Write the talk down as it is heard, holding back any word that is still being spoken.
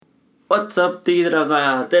What's up,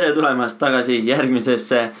 digiteravdaja, tere tulemast tagasi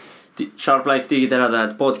järgmisesse Sharp Life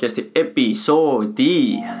digiteravdajad podcasti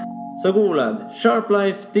episoodi. Sa kuulad Sharp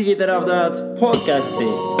Life digiteravdajad podcasti.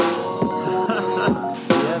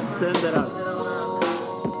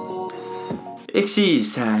 Ehk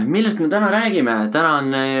siis, millest me täna räägime? Täna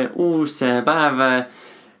on uus päev,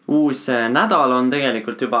 uus nädal on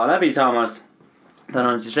tegelikult juba läbi saamas. Täna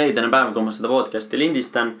on siis reedene päev, kui ma seda podcasti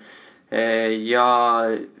lindistan. Ja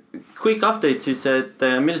quick update siis, et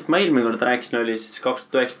millest ma eelmine kord rääkisin, oli siis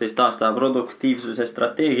 2019 aasta produktiivsuse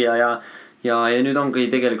strateegia ja nüüd ongi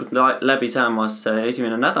tegelikult läbi saamas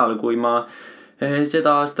esimene nädal, kui ma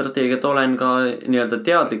seda strateegiat olen ka nii-öelda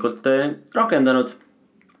teadlikult rakendanud.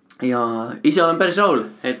 Ja ise olen päris rahul,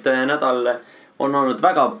 et nädal on olnud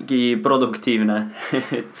vägagi produktiivne.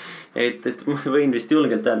 et ma võin vist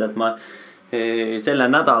julgelt öelda, et ma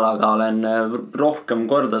selle nädalaga olen rohkem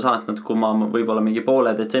korda saatnud, kui ma võib-olla mingi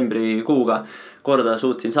poole detsembri kuuga korda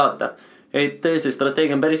suutsin saata. Et see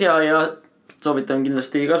strateegia on päris hea ja soovitan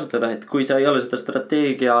kindlasti kasutada, et kui sa ei ole seda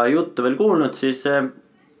strateegia juttu veel kuulnud, siis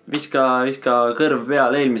viska kõrv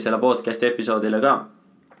peale eelmisele podcasti episoodile ka.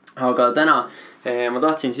 Aga täna ma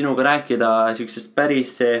tahtsin sinuga rääkida sellisest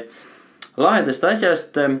päris lahedast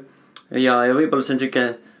asjast ja võib-olla see on siuke,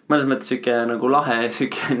 mõnes mõttes siuke nagu lahe,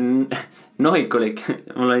 siuke nohikulik.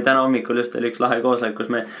 Mul oli täna hommikul just oli üks lahe koosolek, kus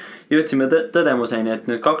me jõudsime tõdemuseni, et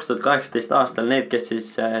nüüd 2018 aastal need, kes siis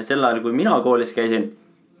sel ajal, kui mina koolis käisin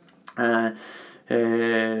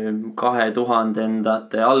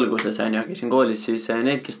 2000-ndate alguses käisin koolis, siis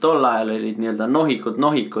need, kes tol ajal olid nii-öelda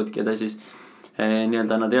nohikud, keda siis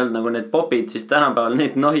nii-öelda nad ei olnud nagu need popid, siis tänapäeval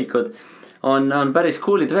need nohikud on päris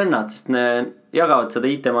coolid vennad, sest ne jagavad seda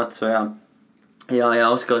IT-matsu ja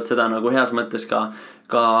oskavad seda nagu heas mõttes ka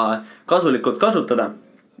kasulikult kasutada.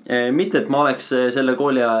 Mitte, et ma oleks selle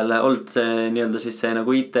kooli ajal olnud see nii-öelda siis see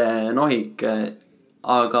nagu IT-nohik,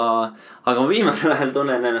 aga ma viimasel ajal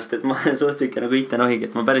tunnen ennast, et ma olen suhteliselt nagu IT-nohik,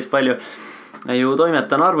 et ma päris palju ju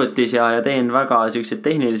toimetan arvutis ja teen väga selliseid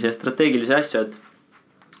tehnilisi ja strateegilisi asju,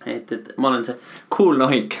 et ma olen see cool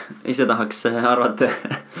nohik, ise tahaks arvata.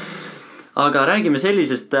 Aga räägime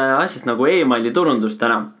sellisest asjast nagu e-maili turundus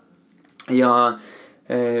täna. Ja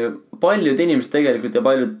paljud inimesed tegelikult ja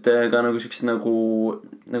paljud ka nagu sellised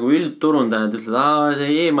nagu üldturundajad ütlevad,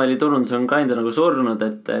 see e-maili turundus on ka enda nagu surnud,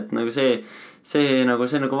 et nagu see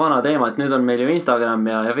nagu vana teema, et nüüd on meil ju Instagram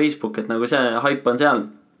ja Facebook, et nagu see hype on seal.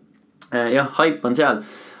 Jah, hype on seal,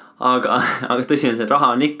 aga tõsi on see, raha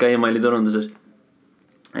on ikka e-maili turunduses.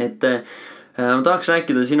 Et ma tahaks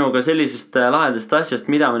rääkida sinuga sellisest lahedast asjast,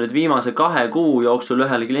 mida me nüüd viimase 2 kuu jooksul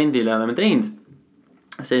ühele kliendile oleme teinud.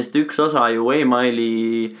 Sest üks osa ju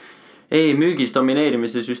e-müügis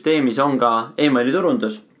domineerimise süsteemis on ka e-maili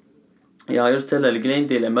turundus. Ja just sellele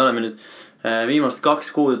kliendile me oleme nüüd viimast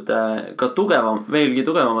 2 kuud ka veelgi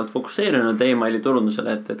tugevamalt fokusseerinud e-maili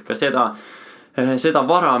turundusele, et ka seda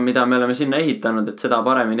vara, mida me oleme sinna ehitanud, et seda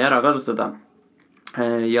paremini ära kasutada.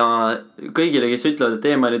 Ja kõigile, kes ütlevad, et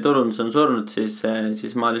e-maili turundus on surnud,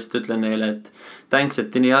 siis ma lihtsalt ütlen neile, et thanks,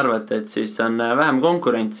 et te nii arvate, et siis on vähem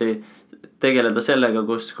konkurentsi tegeleda sellega,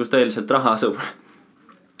 kus tõeliselt raha asub.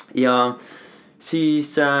 Ja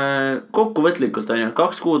siis kokkuvõtlikult 2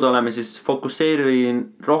 kuud oleme siis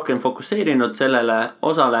rohkem fokusseerinud sellele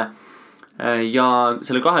osale ja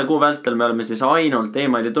selle 2 kuu vältel me oleme siis ainult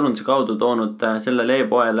e-maili turunduse kaudu toonud sellele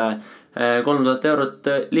e-poele 3000 eurot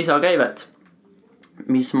lisakäivet,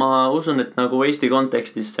 mis ma usun, et nagu Eesti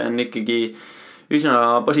kontekstis see on ikkagi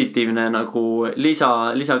üsna positiivne nagu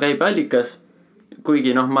lisakäibeallikas.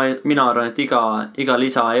 Kuigi mina arvan, et iga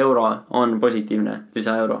lisaeuro on positiivne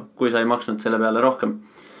lisaeuro, kui sa ei maksnud selle peale rohkem.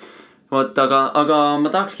 Aga ma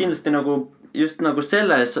tahaks kindlasti nagu just nagu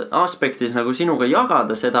selles aspektis nagu sinuga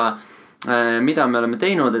jagada seda, mida me oleme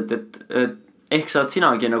teinud, et ehk saad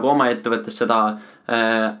sinagi nagu oma ettevõttes seda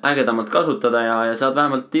ägedamalt kasutada ja saad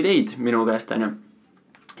vähemalt ideid minu käest.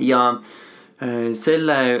 Ja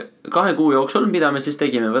selle 2 kuu jooksul, mida me siis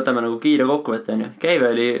tegime, võtame nagu kiire kokkuvõtte.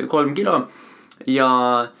 Käive oli 3 kilo.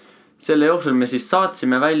 Ja selle jooksul me siis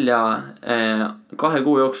saatsime välja 2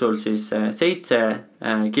 kuu jooksul siis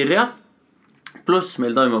 7 kirja. Pluss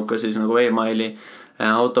meil toimub ka siis nagu e-maili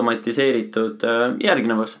automatiseeritud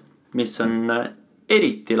järgnevus, mis on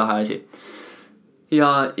eriti lahe asi.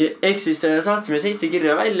 Ja ehk siis saatsime 7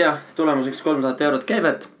 kirja välja, tulemuseks 3000 eurot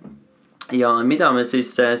käivet. Ja mida me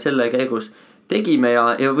siis selle käigus tegime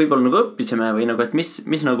ja võib-olla nagu õppisime või nagu, et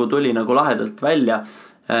mis nagu tuli nagu lahedalt välja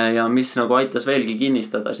ja mis nagu aitas veelgi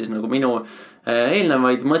kinnistada siis nagu minu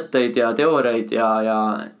eelnevaid mõtteid ja teooriaid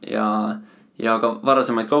ja ka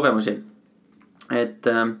varasemaid kogemusi.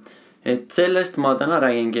 Et sellest ma täna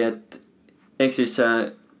räägingi, et ehk siis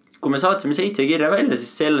kui me saatsime 7 kirja välja,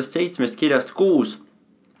 siis sellest 7 kirjast 6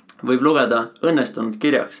 võib lugeda õnnestunud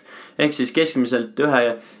kirjaks. Ehk siis keskmiselt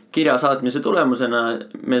ühe kirja saatmise tulemusena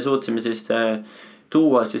me suutsime siis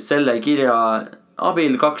tuua siis selle kirja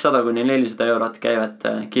abil 200–400 eurot käivet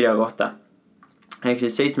kirja kohta. Ehk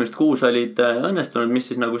siis 7-6 olid õnnestunud,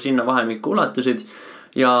 mis siis nagu sinna vahemikku ulatusid.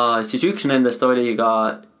 Ja siis üks nendest oli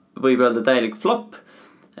ka, võib öelda, täielik flop.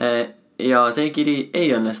 Ja see kiri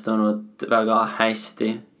ei õnnestunud väga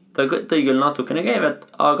hästi. Ta tõi küll natukene käivet,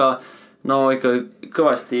 aga no ikka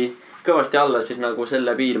kõvasti alla siis nagu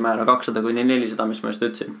selle piirmäära 200–400, mis ma just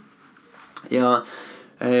ütlesin. Ja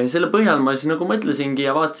selle põhjal ma siis nagu mõtlesingi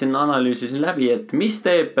ja vaatasin, analüüsisin läbi, et mis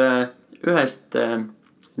teeb ühest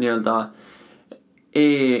nii-öelda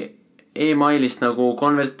e-mailist nagu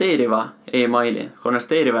konverteeriva e-maili.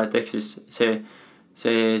 Konverteeriva, et ehk siis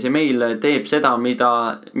see meil teeb seda,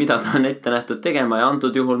 mida ta on ette nähtud tegema ja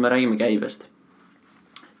antud juhul me räägime käibest.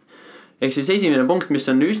 Ehk siis esimene punkt, mis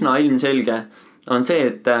on üsna ilmselge, on see,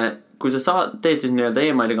 et kui sa teed siis nii-öelda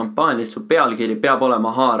e-maili kampaanias, su pealkiri peab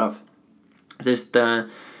olema haarav. Sest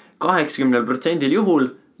 80%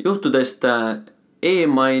 juhtudest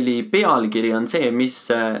e-maili pealkiri on see, mis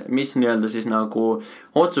nii-öelda siis nagu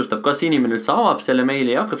otsustab, kas inimene üldse avab selle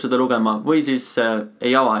meili ja hakkab seda lugema või siis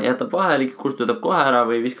ei ava, jätab vahele, kustutab kohe ära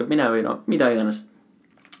või viskab mine või no mida iganes.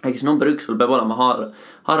 Ehk siis number 1, sul peab olema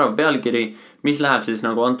haarav pealkiri, mis läheb siis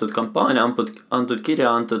nagu antud kampaania, antud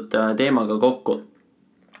kirja, antud teemaga kokku.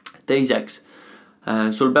 Teiseks,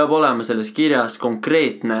 sul peab olema selles kirjas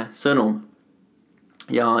konkreetne sõnum.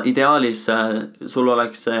 Ja ideaalis sul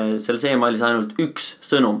oleks selles e-mailis ainult üks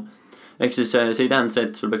sõnum. Ehk siis see ei tähenda see,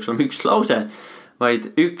 et sul peaks olema üks lause, vaid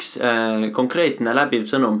üks konkreetne läbiv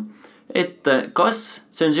sõnum. Et kas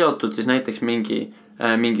see on seotud siis näiteks mingi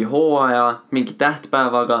hooaja, mingi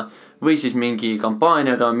tähtpäevaga või siis mingi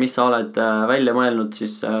kampaaniaga, mis sa oled välja mõelnud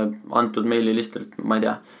siis antud meili lihtsalt, ma ei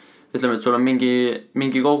tea. Ütleme, et sul on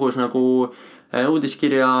mingi kogus nagu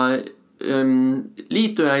uudiskirja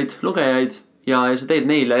liitujaid, lugejaid ja sa teed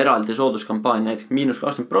neile eraldi sooduskampaania, näiteks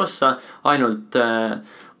 -20% ainult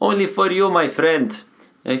only for you my friend.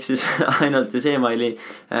 Ehk siis ainult siis e-maili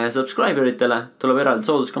subscriber itele tuleb eraldi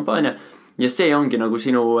sooduskampaania ja see ongi nagu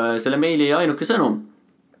sinu selle meili ainuke sõnum.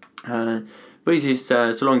 Või siis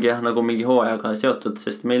sul ongi nagu mingi hooajaga seotud,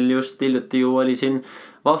 sest meil just hiljuti ju oli siin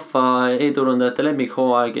vahva e-turundajate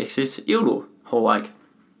lemmikhooaeg ehk siis jõuluhooaeg.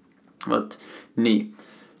 Vot, nii.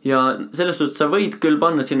 Ja selles suhtes sa võid küll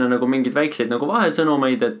panna sinna nagu mingid väikseid nagu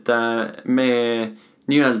vahesõnumeid, et me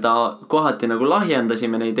nii-öelda kohati nagu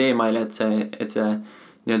lahjendasime neid e-maile, et see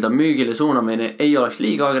nii-öelda müügile suunamine ei oleks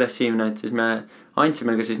liiga agressiivne, et siis me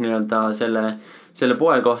andsime ka siis nii-öelda selle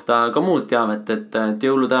poe kohta ka muud teavet, et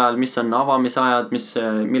jõulude ajal, mis on avamisajad,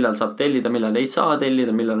 millal saab tellida, millal ei saa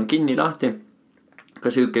tellida, millal on kinni lahti. Ka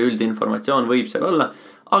siuke üldinformatsioon võib seal olla,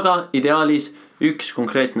 aga ideaalis üks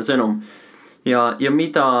konkreetne sõnum. Ja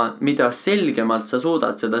mida selgemalt sa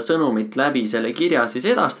suudad seda sõnumit läbi selle kirja siis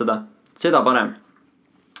edastada, seda parem.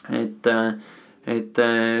 Et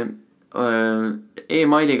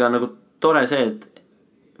e-mailiga on nagu tore see, et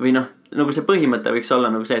või noh, nagu see põhimõte võiks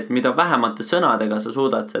olla nagu see, et mida vähemate sõnadega sa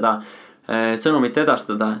suudad seda sõnumit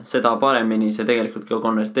edastada, seda paremini see tegelikult ka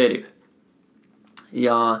konverteerib.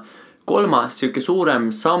 Ja kolmas siuke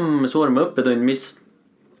suurem samm, suurem õppetund, mis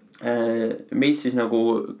siis nagu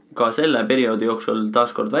ka selle perioodi jooksul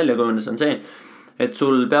taaskord välja kujunes, on see, et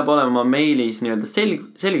sul peab olema meilis nii-öelda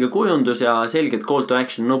selge kujundus ja selged call to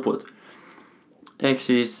action nupud. Ehk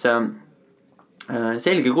siis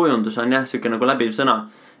selge kujundus on jah, siuke nagu läbiv sõna,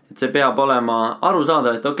 et see peab olema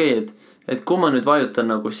arusaadav, et okei, et kui ma nüüd vajutan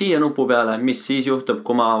nagu siia nupu peale, mis siis juhtub,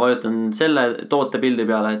 kui ma vajutan selle tootepildi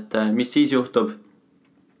peale, et mis siis juhtub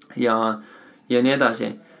ja nii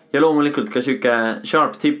edasi. Ja loomulikult ka siuke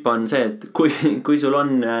sharp tip on see, et kui sul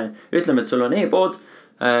on, ütleme, et sul on e-pood,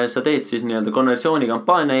 sa teed siis nii-öelda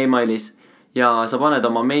konversioonikampaania e-mailis ja sa paned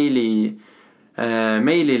oma meilile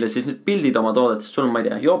siis pildid oma toodetest, sul on, ma ei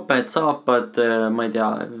tea, joped, saapad, ma ei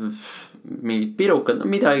tea, mingid pirukad, no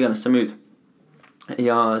mida iganes sa müüd.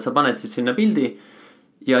 Ja sa paned siis sinna pildi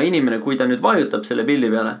ja inimene, kui ta nüüd vajutab selle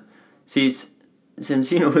pildi peale, siis see on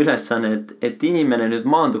sinu ülesanne, et inimene nüüd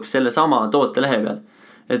maanduks selle sama tootelehe peal.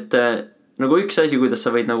 Et nagu üks asi, kuidas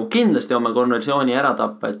sa võid nagu kindlasti oma konversiooni ära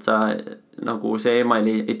tappa, et sa nagu see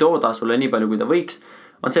e-maili ei tooda sulle nii palju, kui ta võiks,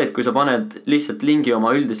 on see, et kui sa paned lihtsalt lingi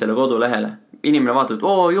oma üldisele kodulehele. Inimene vaatab, et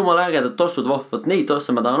jumala ägedad tossud, vot neid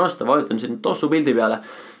tosse ma tahan osta, vajutan sinna tossu pildi peale.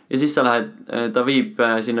 Ja siis sa lähed, ta viib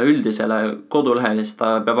sinna üldisele kodulehele, siis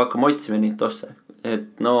ta peab hakkama otsima neid tosse. Et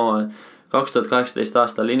no 2018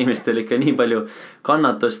 aastal inimestel ikka nii palju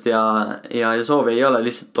kannatust ja soovi ei ole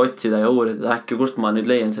lihtsalt otsida ja uurida, äkki kust ma nüüd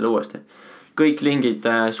leian selle uuesti. Kõik lingid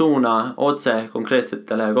suuna otse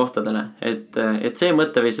konkreetsetele kohtadele, et see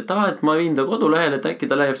mõtteviis, et ma viin ta kodulehele, et äkki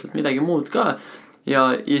ta leiab sealt midagi muud ka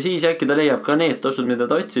ja siis äkki ta leiab ka need osud, mida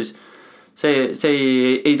ta otsis. See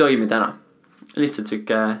ei toimi täna. Lihtsalt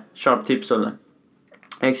siuke sharp tip sulle.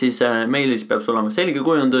 Ehk siis mailis peab sul olema selge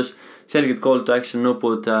kujundus, selged call to action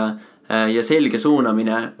nupud ja selge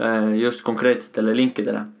suunamine just konkreetsetele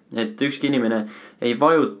linkidele. Et ükski inimene ei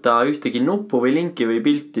vajuta ühtegi nuppu või linki või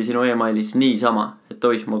pilti sinu e-mailis niisama, et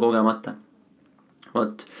oih, ma kogemata.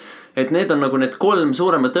 Vot. Et need on nagu need 3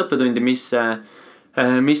 suuremat õppetundi, mis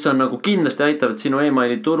on nagu kindlasti aitavad sinu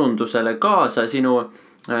e-maili turundusele kaasa, sinu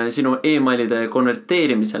e-mailide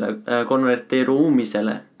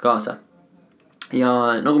konverteerumisele kaasa.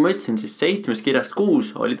 Ja nagu ma ütlesin, siis 7 kirjast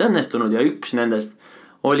 6 olid õnnestunud ja 1 nendest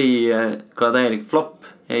oli ka täielik flop.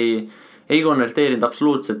 Ei konverteerinud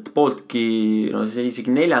absoluutselt pooltki, isegi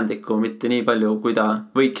 1/4, mitte nii palju, kui ta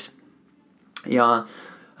võiks. Ja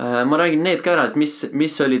ma räägin need ka ära, et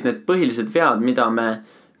mis olid need põhilised vead, mida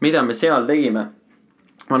me seal tegime.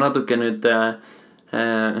 Ma natuke nüüd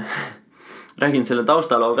räägin selle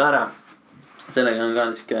taustalooga ära. Sellega on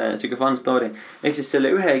ka siuke fun story. Ehk siis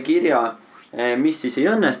selle ühe kirja, mis siis ei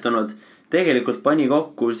õnnestunud, tegelikult pani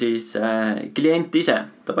kokku siis klient ise.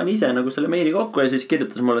 Ta pani ise nagu selle meili kokku ja siis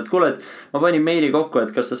kirjutas mulle, et kuule, et ma panin meili kokku,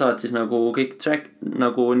 et kas sa saad siis nagu kõik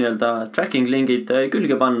tracking lingid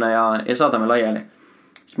külge panna ja saadame laiali.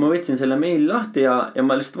 Siis ma võtsin selle meili lahti ja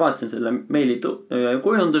ma lihtsalt vaatasin selle meili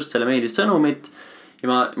kujundust, selle meili sõnumit ja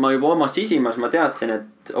ma juba oma sisimas ma teadsin,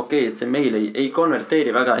 et okei, et see meil ei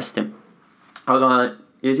konverteeri väga hästi.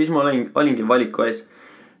 Ja siis ma olingi valiku ees,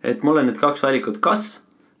 et mul on need 2 valikut, kas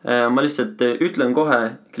ma lihtsalt ütlen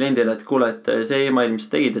kohe kliendile, et kuule, et see e-mail, mis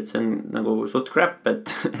tegid, et see on nagu suht crap, et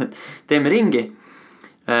teeme ringi.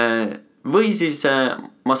 Või siis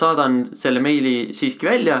ma saadan selle meili siiski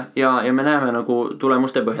välja ja me näeme nagu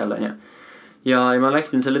tulemuste põhjal. Ja ma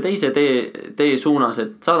läksin selle teise tee suunas,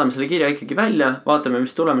 et saadame selle kirja ikkagi välja, vaatame,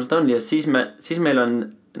 mis tulemused on ja siis meil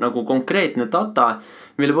on nagu konkreetne data,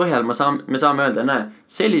 mille põhjal me saame öelda, näe,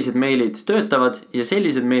 sellised meilid töötavad ja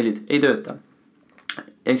sellised meilid ei tööta.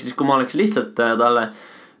 Ehk siis kui ma oleks lihtsalt talle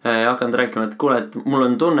hakanud rääkima, et kuule, et mul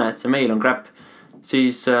on tunne, et see meil on crap,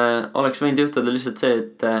 siis oleks võinud juhtuda lihtsalt see,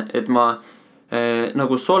 et ma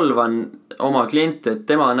nagu solvan oma kliente, et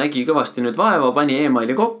tema nägi kõvasti nüüd vaeva, pani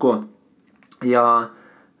e-maili kokku ja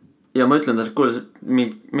ma ütlen talle, et kuule,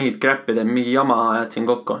 mingid crap'id, mingi jama ajad siin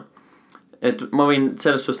kokku. Et ma võin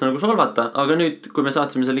sellest suhtes nagu solvata, aga nüüd, kui me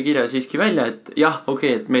saatsime selle kirja siiski välja, et jah,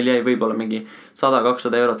 okei, et meil jäi võib-olla mingi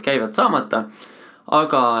 100-200 eurot käivad saamata,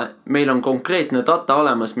 aga meil on konkreetne data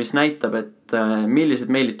olemas, mis näitab, et millised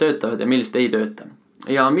meilid töötavad ja millised ei tööta.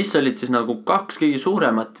 Ja mis olid siis nagu 2 kõige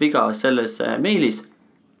suuremat viga selles meilis,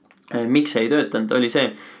 miks ei töötanud, oli see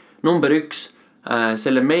number 1,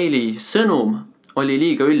 selle meili sõnum oli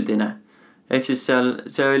liiga üldine. Ehk siis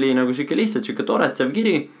see oli nagu siuke lihtsalt siuke toretsev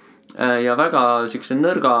kiri ja väga siukse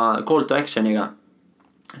nõrga call to action'iga.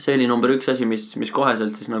 See oli number 1 asi, mis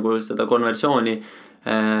koheselt siis nagu seda konversiooni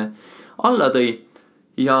alla tõi.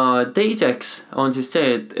 Ja teiseks on siis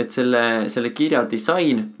see, et selle kirja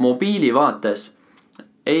disain mobiili vaates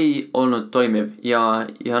ei olnud toimiv ja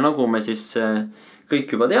nagu me siis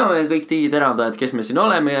kõik juba teame, kõik digiteravdajad, kes me siin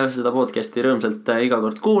oleme ja seda podcasti rõõmsalt iga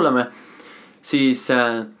kord kuulame, siis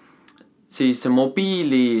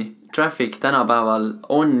mobiili traffic tänapäeval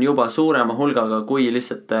on juba suurema hulgaga kui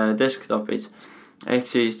lihtsalt desktopis. Ehk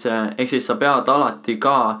siis sa pead alati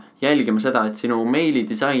ka jälgima seda, et sinu meili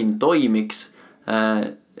disain toimiks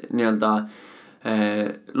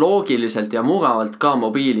loogiliselt ja mugavalt ka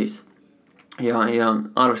mobiilis ja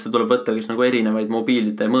arvesse tuleb võtta kes nagu erinevaid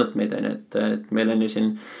mobiilide mõõtmeid, et meil on ju siin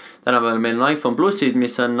tänapäeval meil on iPhone plussid,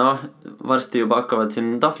 mis on varsti juba hakkavad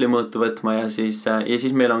siin tahvlimõõtu võtma ja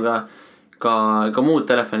siis meil on ka muud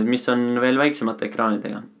telefonid, mis on veel väiksemate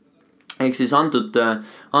ekraanidega. Ehk siis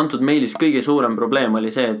antud meilis kõige suurem probleem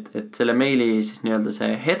oli see, et selle meili siis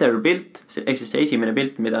see header pilt, ehk siis see esimene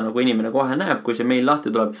pilt, mida nagu inimene kohe näeb, kui see meil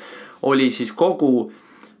lahti tuleb, oli siis kogu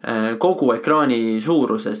ekraani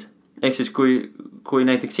suuruses. Ehk siis kui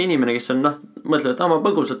näiteks inimene, kes on mõtleb, et ma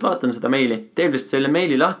põgusalt vaatan seda meili, teeb lihtsalt selle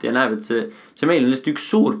meili lahti ja näeb, et see meil on lihtsalt üks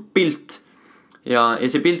suur pilt. Ja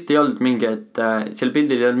see pilt ei olnud mingi, et seal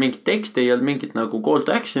pildil ei olnud mingit teksti, ei olnud mingit nagu call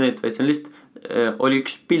to action'it, vaid see lihtsalt oli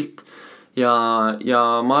üks pilt. Ja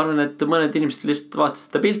ma arvan, et mõned inimesed lihtsalt vaatasid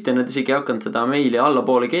seda pilti ja nad isegi ei hakanud seda meili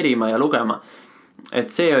allapoole kerima ja lugema. Et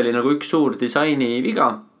see oli nagu üks suur disaini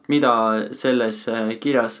viga, mida selles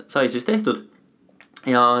kirjas sai siis tehtud.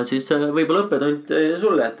 ja siis võib-olla õppetund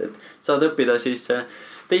sulle, et saad õppida siis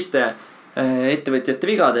teiste ettevõtjate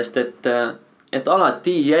vigadest, et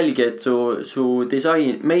alati jälgi, et su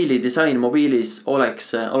meilidisain mobiilis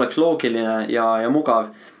oleks loogiline ja mugav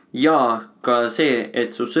ja ka see,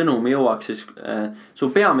 et su sõnum jõuaks siis, su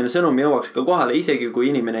peamine sõnum jõuaks ka kohale, isegi kui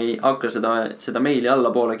inimene ei hakka seda meili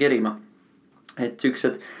allapoole kerima. Et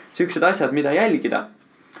siuksed asjad, mida jälgida.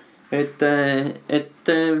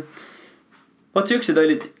 Vot siuksed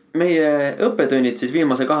olid meie õppetunnid siis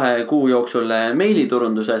viimase 2 kuu jooksul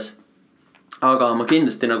meiliturunduses. Aga ma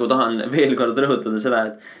kindlasti nagu tahan veel kord rõhutada seda,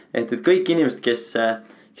 et kõik inimesed, kes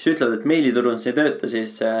ütlevad, et meiliturundus ei tööta,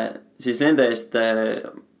 siis nende eest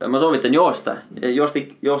ma soovitan joosta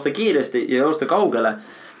kiiresti ja joosta kaugele,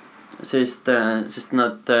 sest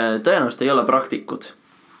nad tõenäoliselt ei ole praktikud.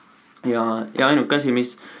 Ja ainuke asi,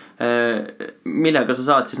 millega sa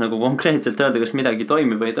saad siis nagu konkreetselt öelda, kas midagi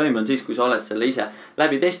toimib või ei toimi, on siis, kui sa oled selle ise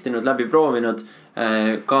läbi testinud, läbi proovinud,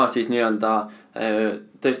 ka siis nii-öelda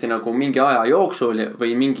tõesti nagu mingi aja jooksul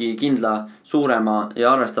või mingi kindla suurema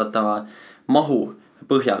ja arvestatava mahu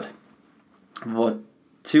põhjal. Vot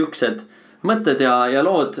siuksed mõtted ja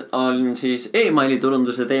lood on siis e-maili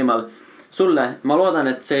turunduse teemal sulle. Ma loodan,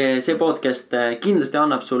 et see podcast kindlasti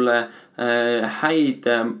annab sulle häid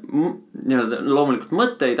loomulikult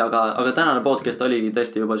mõtteid, aga tänane podcast oligi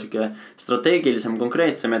tõesti juba siuke strateegilisem,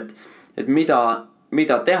 konkreetsem, et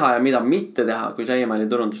mida teha ja mida mitte teha, kui sa e-maili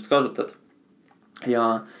turundust kasutad.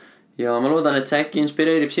 Ja ma loodan, et see äkki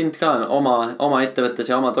inspireerib sind ka oma ettevõttes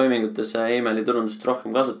ja oma toimingutes e-maili turundust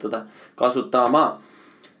rohkem kasutama.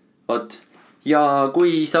 Vot. Ja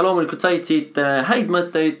kui sa loomulikult said siit häid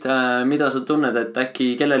mõtteid, mida sa tunned, et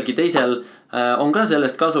äkki kellelgi teisel on ka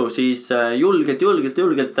sellest kasu, siis julgelt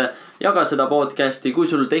jaga seda podcasti, kui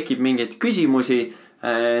sul tekib mingeid küsimusi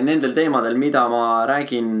nendel teemadel, mida ma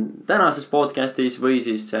räägin tänases podcastis või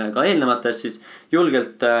siis ka eelnevates, siis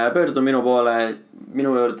julgelt pöördu minu poole.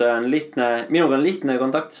 Minuga on lihtne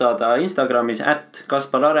kontakt saada Instagramis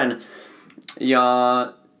 @kaspararen ja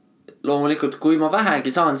loomulikult, kui ma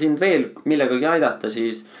vähegi saan sind veel millegagi aidata,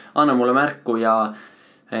 siis anna mulle märku ja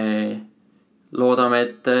loodame,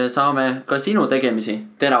 et saame ka sinu tegemisi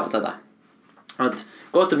teravdada.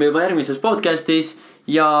 Kohtume juba järgmises podcastis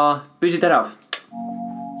ja püsi terav.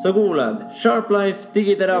 Sa kuulad Sharp Life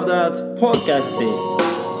digiteravdajad podcasti.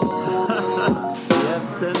 Jep,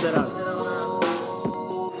 see on terav.